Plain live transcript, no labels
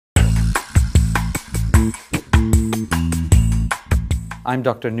I'm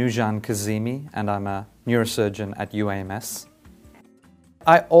Dr. Noojan Kazemi, and I'm a neurosurgeon at UAMS.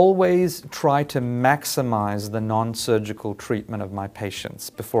 I always try to maximize the non-surgical treatment of my patients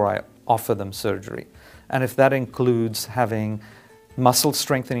before I offer them surgery. And if that includes having muscle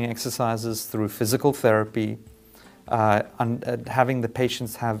strengthening exercises through physical therapy, and having the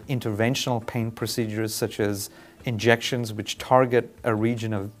patients have interventional pain procedures such as injections which target a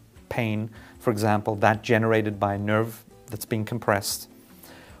region of pain, for example, that generated by a nerve that's being compressed,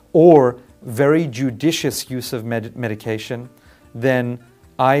 or very judicious use of medication, then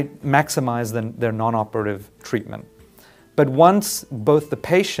I maximize their non-operative treatment. But once both the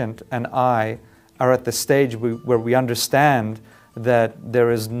patient and I are at the stage where we understand that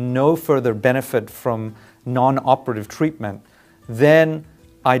there is no further benefit from non-operative treatment, then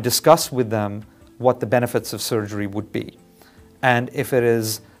I discuss with them what the benefits of surgery would be. And if it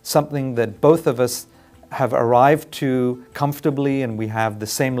is something that both of us have arrived to comfortably and we have the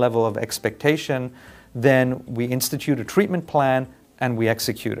same level of expectation, then we institute a treatment plan and we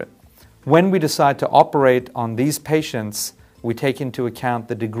execute it. When we decide to operate on these patients, we take into account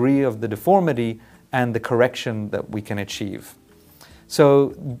the degree of the deformity and the correction that we can achieve.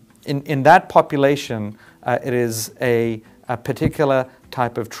 So in that population, it is a particular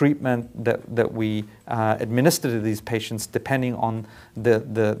type of treatment that we administer to these patients depending on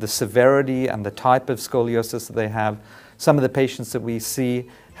the severity and the type of scoliosis that they have. Some of the patients that we see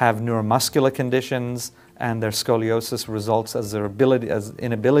have neuromuscular conditions, and their scoliosis results as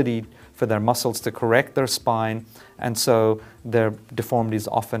inability for their muscles to correct their spine, and so their deformity is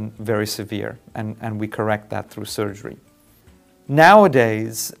often very severe, and we correct that through surgery.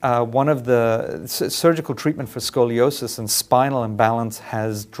 Nowadays, one of the surgical treatment for scoliosis and spinal imbalance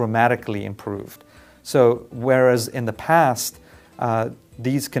has dramatically improved. So whereas in the past,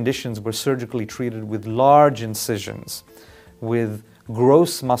 these conditions were surgically treated with large incisions, with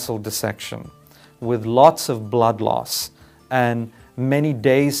gross muscle dissection, with lots of blood loss, and many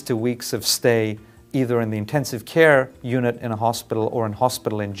days to weeks of stay either in the intensive care unit in a hospital or in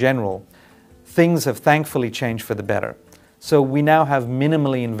hospital in general, things have thankfully changed for the better. So we now have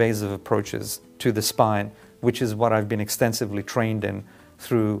minimally invasive approaches to the spine, which is what I've been extensively trained in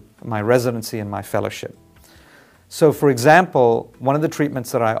through my residency and my fellowship. So for example, one of the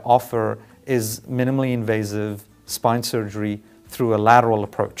treatments that I offer is minimally invasive spine surgery through a lateral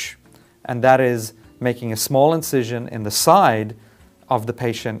approach. And that is making a small incision in the side of the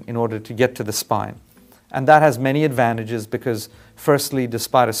patient in order to get to the spine. And that has many advantages because firstly,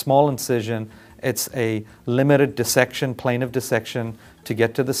 despite a small incision, it's a limited dissection, plane of dissection to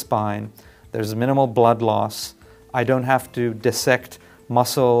get to the spine. There's minimal blood loss. I don't have to dissect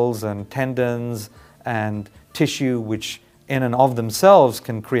muscles and tendons and tissue, which in and of themselves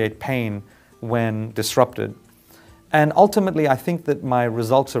can create pain when disrupted. And ultimately, I think that my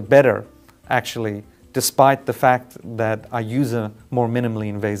results are better, actually, despite the fact that I use a more minimally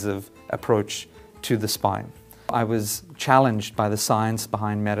invasive approach to the spine. I was challenged by the science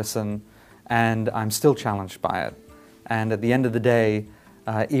behind medicine, and I'm still challenged by it. And at the end of the day,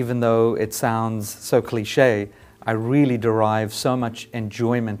 even though it sounds so cliche, I really derive so much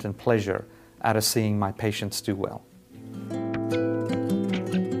enjoyment and pleasure out of seeing my patients do well.